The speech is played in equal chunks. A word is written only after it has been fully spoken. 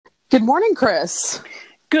Good morning, Chris.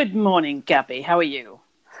 Good morning, Gabby. How are you?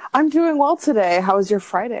 I'm doing well today. How was your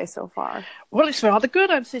Friday so far? Well, it's rather good.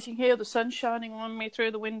 I'm sitting here, the sun's shining on me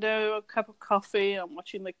through the window, a cup of coffee. I'm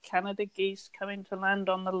watching the Canada geese coming to land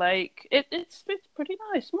on the lake. It's pretty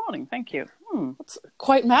nice morning. Thank you. It's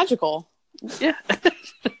quite magical. Yeah.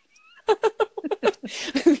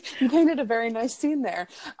 You painted a very nice scene there.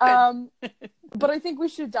 But I think we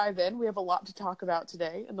should dive in. We have a lot to talk about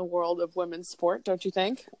today in the world of women's sport, don't you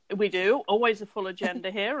think? We do. Always a full agenda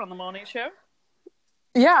here on the morning show.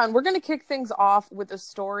 Yeah, and we're going to kick things off with a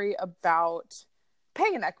story about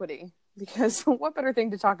pay inequity, because what better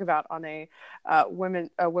thing to talk about on a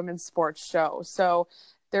women's sports show? So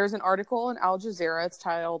there's an article in Al Jazeera. It's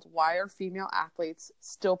titled, "Why Are Female Athletes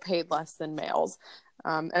Still Paid Less Than Males?"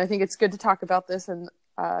 And I think it's good to talk about this in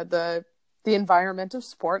the environment of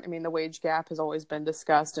sport. I mean, the wage gap has always been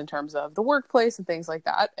discussed in terms of the workplace and things like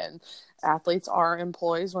that. And athletes are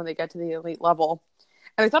employees when they get to the elite level.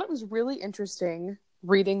 And I thought it was really interesting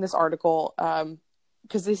reading this article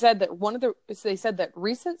because they said that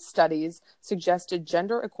recent studies suggested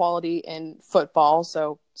gender equality in football,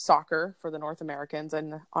 so soccer for the North Americans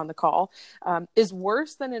and on the call, is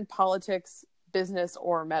worse than in politics, business,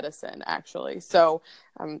 or medicine, actually. So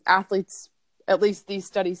athletes, at least these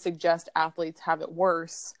studies suggest athletes have it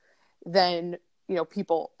worse than,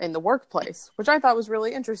 people in the workplace, which I thought was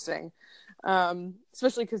really interesting.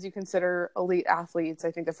 Especially because you consider elite athletes.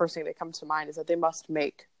 I think the first thing that comes to mind is that they must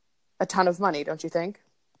make a ton of money, don't you think?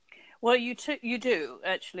 Well, you do,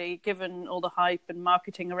 actually, given all the hype and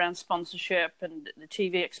marketing around sponsorship and the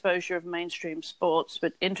TV exposure of mainstream sports.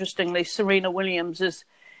 But interestingly, Serena Williams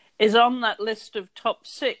is on that list of top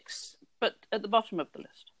 6, but at the bottom of the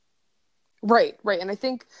list. Right. And I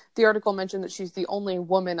think the article mentioned that she's the only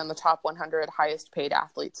woman on the top 100 highest paid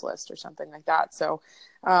athletes list or something like that. So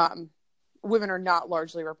women are not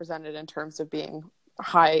largely represented in terms of being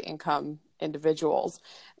high income individuals.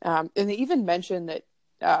 And they even mentioned that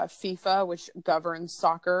FIFA, which governs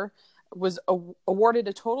soccer, was awarded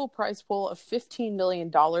a total prize pool of $15 million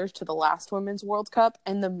to the last Women's World Cup,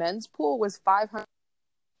 and the men's pool was $500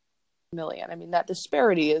 million. I mean, that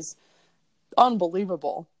disparity is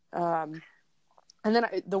unbelievable. And then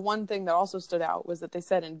the one thing that also stood out was that they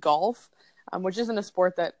said in golf, which isn't a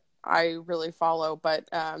sport that I really follow, but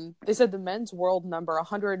they said the men's world number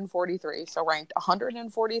 143, so ranked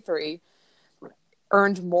 143,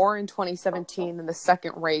 earned more in 2017 than the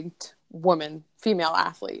second ranked female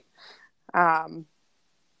athlete.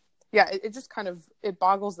 It just kind of, it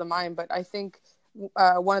boggles the mind, but I think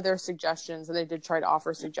one of their suggestions, and they did try to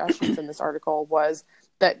offer suggestions in this article, was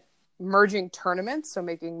that merging tournaments, so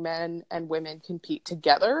making men and women compete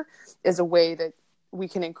together, is a way that we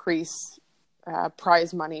can increase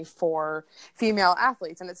prize money for female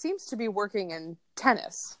athletes. And it seems to be working in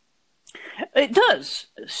tennis. It does.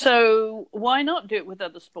 So why not do it with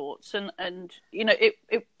other sports? And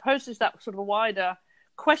it poses that sort of a wider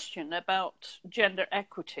question about gender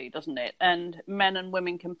equity, doesn't it? And men and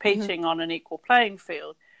women competing on an equal playing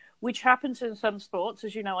field, which happens in some sports.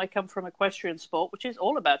 As you know, I come from equestrian sport, which is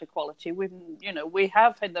all about equality. We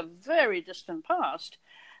have in the very distant past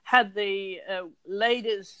had the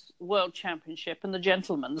ladies' world championship and the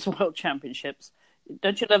gentlemen's world championships.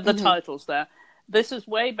 Don't you love the titles there? This is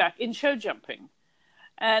way back in show jumping.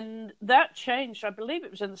 And that changed. I believe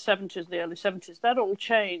it was in the 70s, the early 70s. That all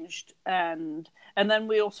changed. And then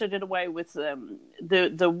we also did away with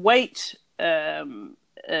the weight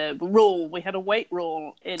rule. We had a weight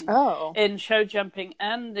rule in show jumping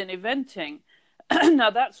and in eventing. Now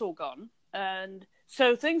that's all gone. And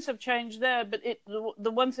so things have changed there. But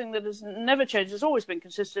the one thing that has never changed, has always been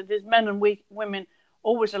consistent, is men and women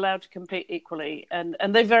always allowed to compete equally. And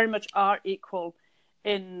they very much are equal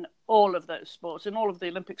in all of those sports, in all of the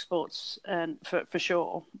Olympic sports, and for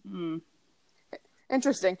sure.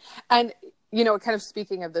 Interesting. And, kind of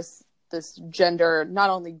speaking of this gender, not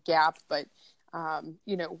only gap, but,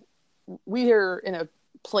 we are in a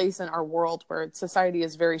place in our world where society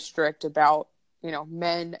is very strict about,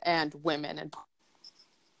 men and women and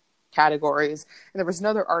categories. And there was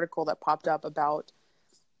another article that popped up about,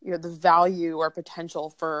 the value or potential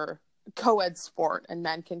for co-ed sport and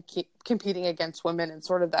men can keep competing against women and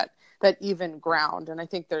sort of that even ground. And I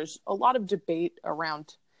think there's a lot of debate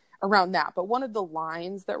around that. But one of the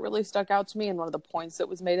lines that really stuck out to me, and one of the points that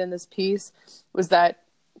was made in this piece, was that,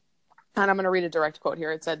 and I'm going to read a direct quote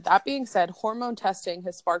here. It said, "That being said, hormone testing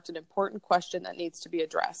has sparked an important question that needs to be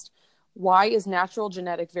addressed. Why is natural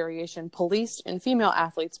genetic variation policed in female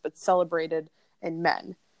athletes but celebrated in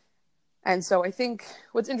men?" And so I think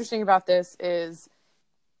what's interesting about this is,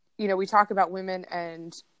 we talk about women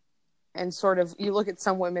and and sort of, you look at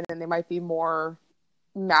some women and they might be more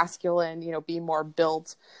masculine, you know, be more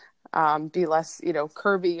built, be less, you know,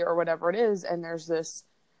 curvy or whatever it is. And there's this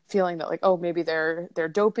feeling that like, oh, maybe they're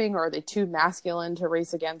doping, or are they too masculine to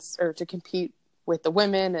race against or to compete with the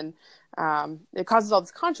women? And it causes all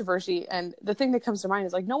this controversy. And the thing that comes to mind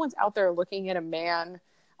is like, no one's out there looking at a man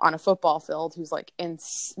on a football field who's like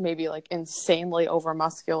maybe like insanely over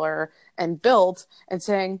muscular and built and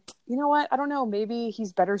saying, you know what, I don't know, maybe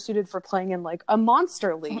he's better suited for playing in like a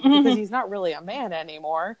monster league because he's not really a man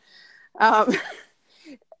anymore. And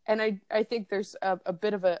I think there's a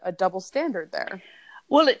bit of a double standard there.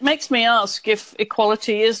 Well, it makes me ask if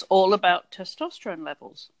equality is all about testosterone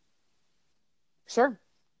levels. Sure.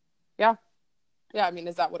 Yeah. I mean,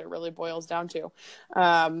 is that what it really boils down to?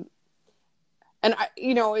 And I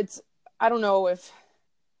don't know if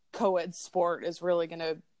co-ed sport is really going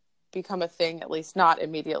to become a thing, at least not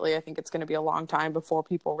immediately. I think it's going to be a long time before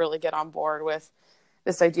people really get on board with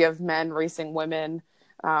this idea of men racing women.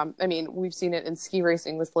 I mean, we've seen it in ski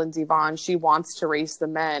racing with Lindsey Vonn. She wants to race the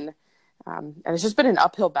men. And it's just been an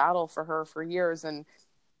uphill battle for her for years. And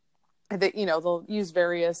that, you know, they'll use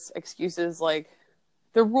various excuses like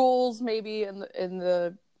the rules maybe in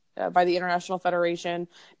the by the International Federation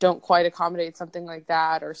don't quite accommodate something like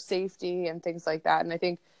that, or safety and things like that. And I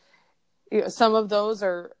think, you know, some of those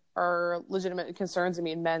are legitimate concerns. I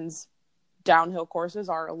mean, men's downhill courses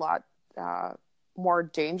are a lot more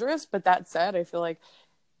dangerous. But that said, I feel like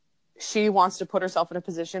she wants to put herself in a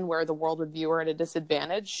position where the world would view her at a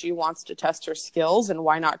disadvantage. She wants to test her skills, and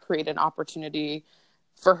why not create an opportunity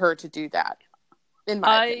for her to do that?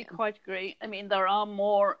 I quite agree. I mean, there are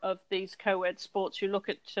more of these co-ed sports. You look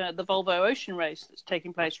at the Volvo Ocean Race that's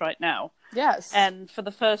taking place right now. Yes. And for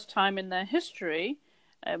the first time in their history,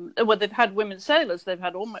 well, they've had women sailors, they've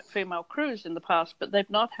had all female crews in the past, but they've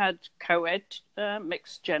not had co-ed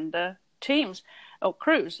mixed gender teams, or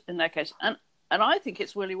crews in their case. And I think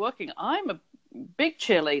it's really working. I'm a big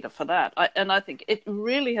cheerleader for that. And I think it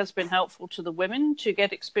really has been helpful to the women to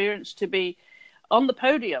get experience, to be on the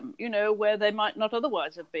podium, you know, where they might not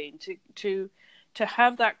otherwise have been. To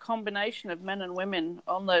have that combination of men and women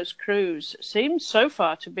on those crews seems so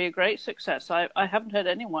far to be a great success. I haven't heard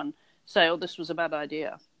anyone say, oh, this was a bad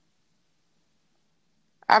idea.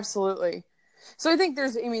 Absolutely. So I think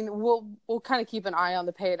we'll kind of keep an eye on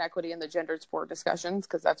the pay inequity and the gendered sport discussions,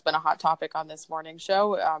 because that's been a hot topic on this morning's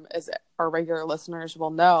show, as our regular listeners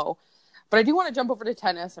will know. But I do want to jump over to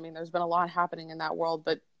tennis. I mean, there's been a lot happening in that world,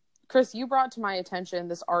 but Chris, you brought to my attention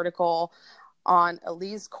this article on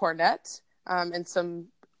Elise Cornet and some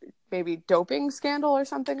maybe doping scandal or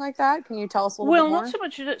something like that. Can you tell us a little bit more? Well, not so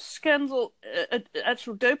much a scandal,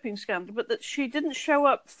 actual doping scandal, but that she didn't show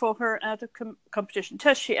up for her out of competition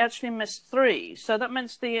test. She actually missed 3. So that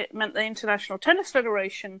meant the International Tennis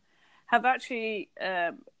Federation have actually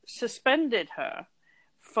suspended her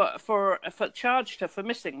charged her for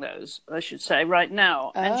missing those, I should say, right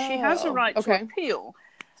now. And she has a right to appeal.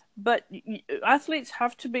 But athletes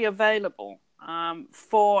have to be available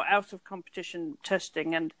for out-of-competition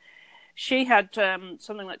testing. And she had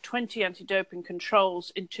something like 20 anti-doping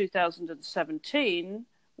controls in 2017,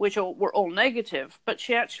 which were all negative. But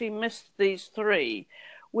she actually missed these 3,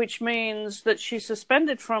 which means that she's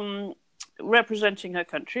suspended from representing her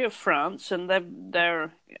country of France. And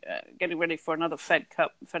they're getting ready for another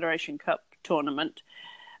Federation Cup tournament.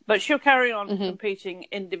 But she'll carry on competing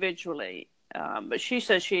individually. But she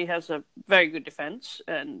says she has a very good defense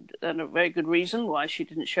and a very good reason why she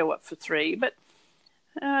didn't show up for 3. But,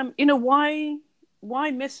 you know, why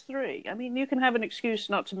miss 3? I mean, you can have an excuse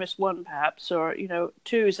not to miss 1, perhaps, or, you know,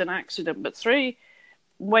 2 is an accident. But 3,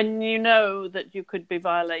 when you know that you could be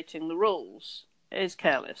violating the rules, is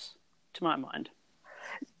careless, to my mind.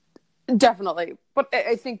 Definitely. But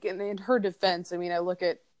I think in her defense, I mean, I look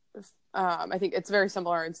at, I think it's very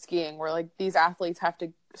similar in skiing, where like these athletes have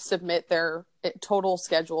to submit their total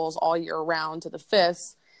schedules all year round to the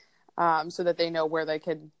FIS, so that they know where they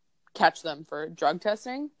could catch them for drug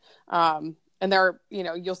testing. And they're, you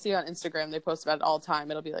know, you'll see on Instagram, they post about it all the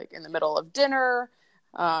time. It'll be like in the middle of dinner.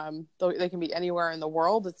 They can be anywhere in the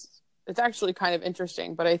world. It's actually kind of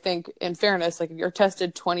interesting. But I think in fairness, like if you're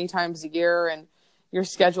tested 20 times a year and your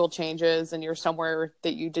schedule changes and you're somewhere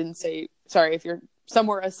that you didn't say, sorry, if you're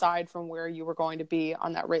somewhere aside from where you were going to be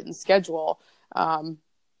on that written schedule,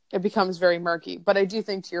 it becomes very murky. But I do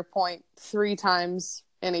think, to your point, 3 times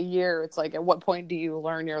in a year, it's like, at what point do you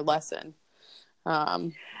learn your lesson?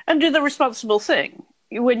 And do the responsible thing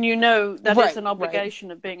when you know that it's an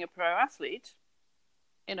obligation of being a pro athlete.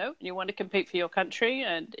 You know, you want to compete for your country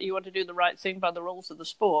and you want to do the right thing by the rules of the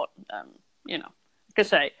sport. You know, like I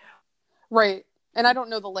say. Right. And I don't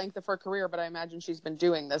know the length of her career, but I imagine she's been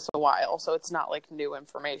doing this a while, so it's not like new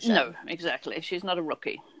information. No, exactly. She's not a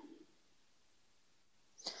rookie.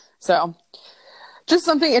 So just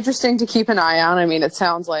something interesting to keep an eye on. I mean, it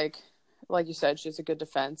sounds like you said, she's a good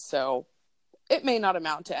defense, so it may not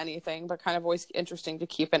amount to anything, but kind of always interesting to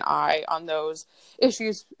keep an eye on those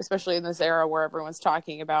issues, especially in this era where everyone's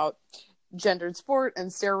talking about gendered sport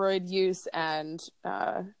and steroid use and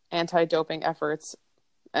anti-doping efforts,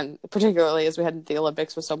 and particularly as we head into the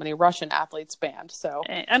Olympics with so many Russian athletes banned. So,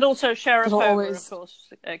 and also Sharapova, of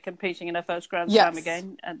course, competing in her first Grand Slam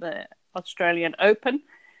again at the Australian Open.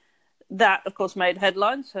 That, of course, made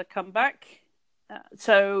headlines, her comeback.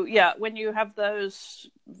 So, yeah, when you have those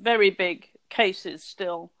very big cases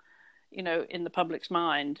still, in the public's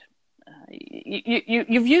mind,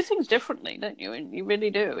 you view things differently, don't you? And you really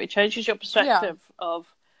do. It changes your perspective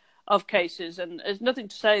of cases. And there's nothing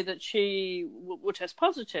to say that she would test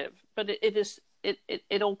positive, but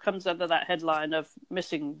it all comes under that headline of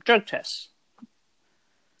missing drug tests.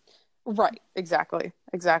 Right. Exactly.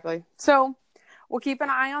 So we'll keep an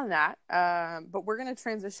eye on that. But we're going to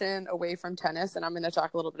transition away from tennis, and I'm going to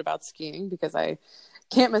talk a little bit about skiing because I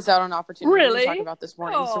can't miss out on opportunity to talk about this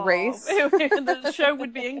morning's race. The show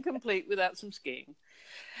would be incomplete without some skiing.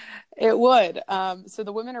 It would. So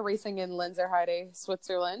the women are racing in Lenzerheide,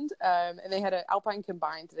 Switzerland, and they had an Alpine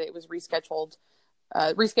Combined today. It was rescheduled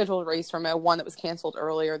race from one that was canceled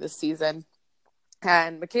earlier this season.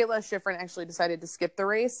 And Michaela Schifrin actually decided to skip the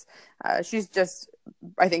race. She's just,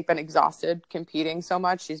 I think, been exhausted competing so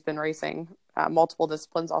much. She's been racing multiple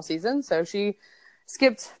disciplines all season. So she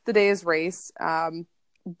skipped the day's race.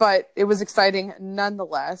 But it was exciting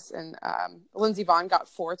nonetheless. And Lindsey Vonn got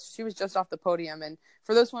fourth. She was just off the podium. And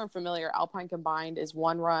for those who aren't familiar, Alpine Combined is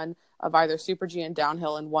one run of either Super G and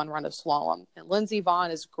downhill and one run of slalom. And Lindsey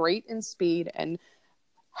Vonn is great in speed and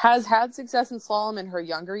has had success in slalom in her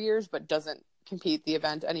younger years, but doesn't compete the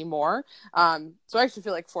event anymore. So I actually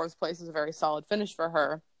feel like fourth place is a very solid finish for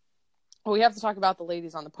her. But we have to talk about the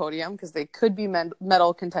ladies on the podium because they could be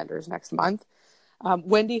medal contenders next month.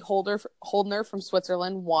 Wendy Holdner from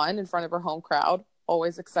Switzerland won in front of her home crowd.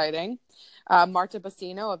 Always exciting. Marta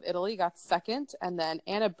Bassino of Italy got second. And then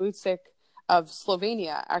Anna Bucic of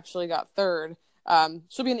Slovenia actually got third.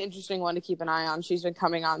 She'll be an interesting one to keep an eye on. She's been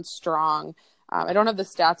coming on strong. I don't have the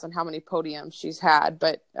stats on how many podiums she's had,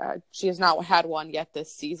 but she has not had one yet this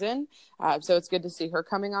season. So it's good to see her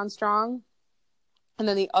coming on strong. And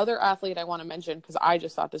then the other athlete I want to mention, because I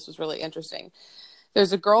just thought this was really interesting.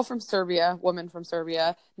 There's a woman from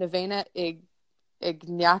Serbia, Nevena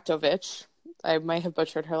Ignjatovic. I might have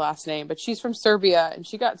butchered her last name, but she's from Serbia, and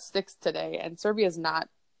she got sixth today. And Serbia is not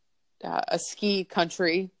a ski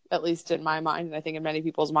country, at least in my mind, and I think in many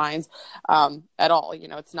people's minds, at all.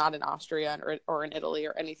 It's not in Austria or in Italy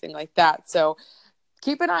or anything like that. So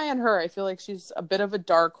keep an eye on her. I feel like she's a bit of a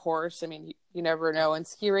dark horse. I mean, you never know. In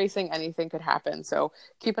ski racing, anything could happen. So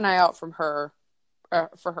keep an eye out for her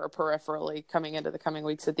peripherally coming into the coming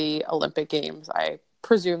weeks at the Olympic Games. I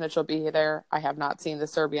presume that she'll be there. I have not seen the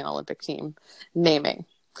Serbian Olympic team naming.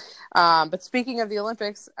 But speaking of the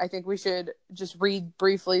Olympics, I think we should just read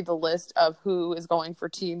briefly the list of who is going for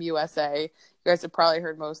Team USA. You guys have probably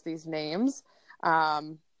heard most of these names.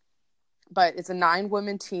 But it's a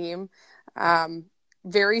 9-woman team.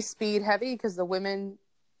 Very speed heavy because the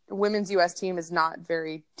women's US team is not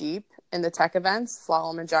very deep in the tech events,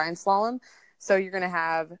 slalom and giant slalom. So you're going to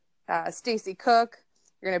have Stacey Cook.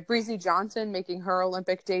 You're going to have Breezy Johnson making her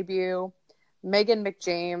Olympic debut. Megan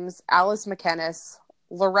McJames, Alice McKennis,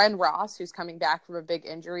 Loren Ross, who's coming back from a big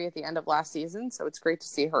injury at the end of last season. So it's great to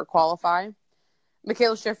see her qualify.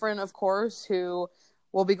 Michaela Schifrin, of course, who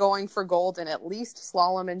will be going for gold in at least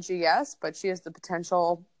slalom and GS, but she has the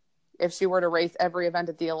potential, if she were to race every event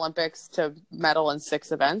at the Olympics, to medal in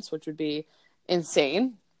 6 events, which would be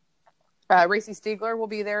insane. Racy Stiegler will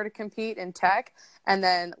be there to compete in tech, and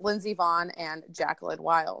then Lindsey Vonn and Jacqueline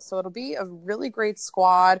Wiles. So it'll be a really great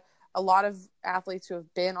squad. A lot of athletes who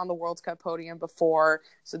have been on the World Cup podium before.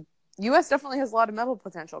 So U.S. definitely has a lot of medal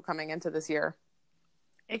potential coming into this year.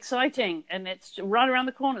 Exciting. And it's right around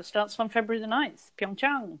the corner. It starts on February the 9th,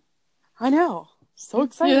 Pyeongchang. I know. So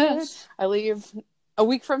excited. Yes. I leave a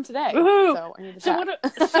week from today. So I need to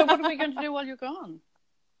pack. So what are we going to do while you're gone?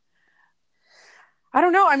 I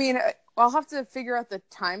don't know. I mean, I'll have to figure out the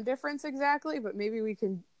time difference exactly, but maybe we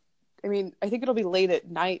can. I mean, I think it'll be late at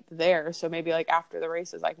night there, so maybe like after the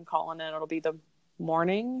races I can call in and it'll be the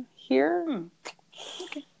morning here.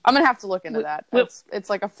 Okay. I'm going to have to look into that. It's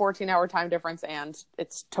like a 14-hour time difference, and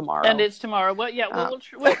it's tomorrow. Well, yeah,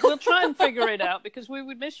 we'll try and figure it out because we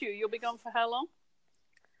would miss you. You'll be gone for how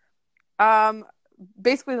long?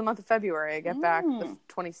 basically the month of February. I get back the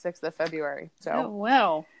 26th of February. So oh,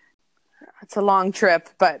 well, it's a long trip,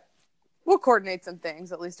 but we'll coordinate some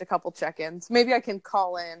things, at least a couple check-ins. Maybe I can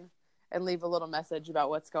call in and leave a little message about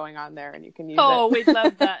what's going on there, and you can use it. Oh, we'd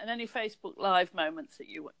love that. And any Facebook Live moments that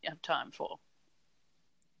you have time for.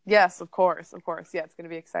 Yes, of course. Yeah, it's going to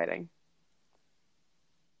be exciting.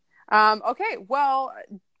 Okay, well,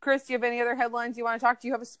 Chris, do you have any other headlines you want to talk? Do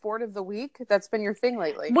you have a sport of the week? That's been your thing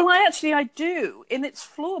lately. Well, I do, and it's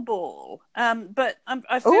floorball. But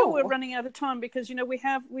I feel we're running out of time because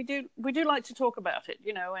we do like to talk about it,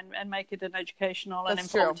 and make it an educational and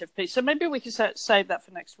informative piece. So maybe we can save that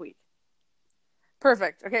for next week.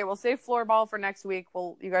 Perfect. Okay, we'll save floorball for next week.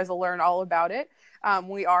 You guys will learn all about it.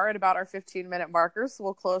 We are at about our 15-minute markers, so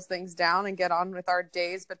we'll close things down and get on with our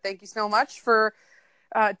days. But thank you so much for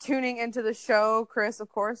tuning into the show. Chris,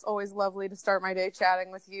 of course, always lovely to start my day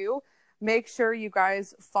chatting with you. Make sure you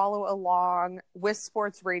guys follow along with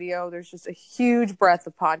Sports Radio. There's just a huge breadth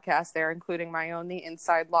of podcasts there, including my own, The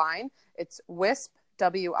Inside Line. It's WISP,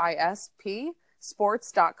 WISP,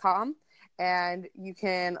 sports.com. And you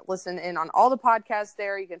can listen in on all the podcasts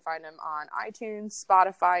there. You can find them on iTunes,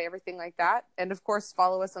 Spotify, everything like that. And of course,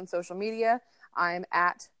 follow us on social media. I'm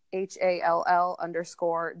at HALL_GABBI.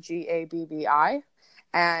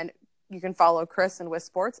 And you can follow Chris and Wisp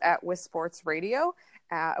Sports at Wisp Sports Radio.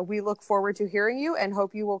 We look forward to hearing you and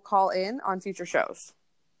hope you will call in on future shows.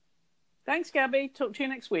 Thanks, Gabby. Talk to you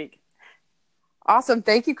next week. Awesome.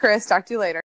 Thank you, Chris. Talk to you later.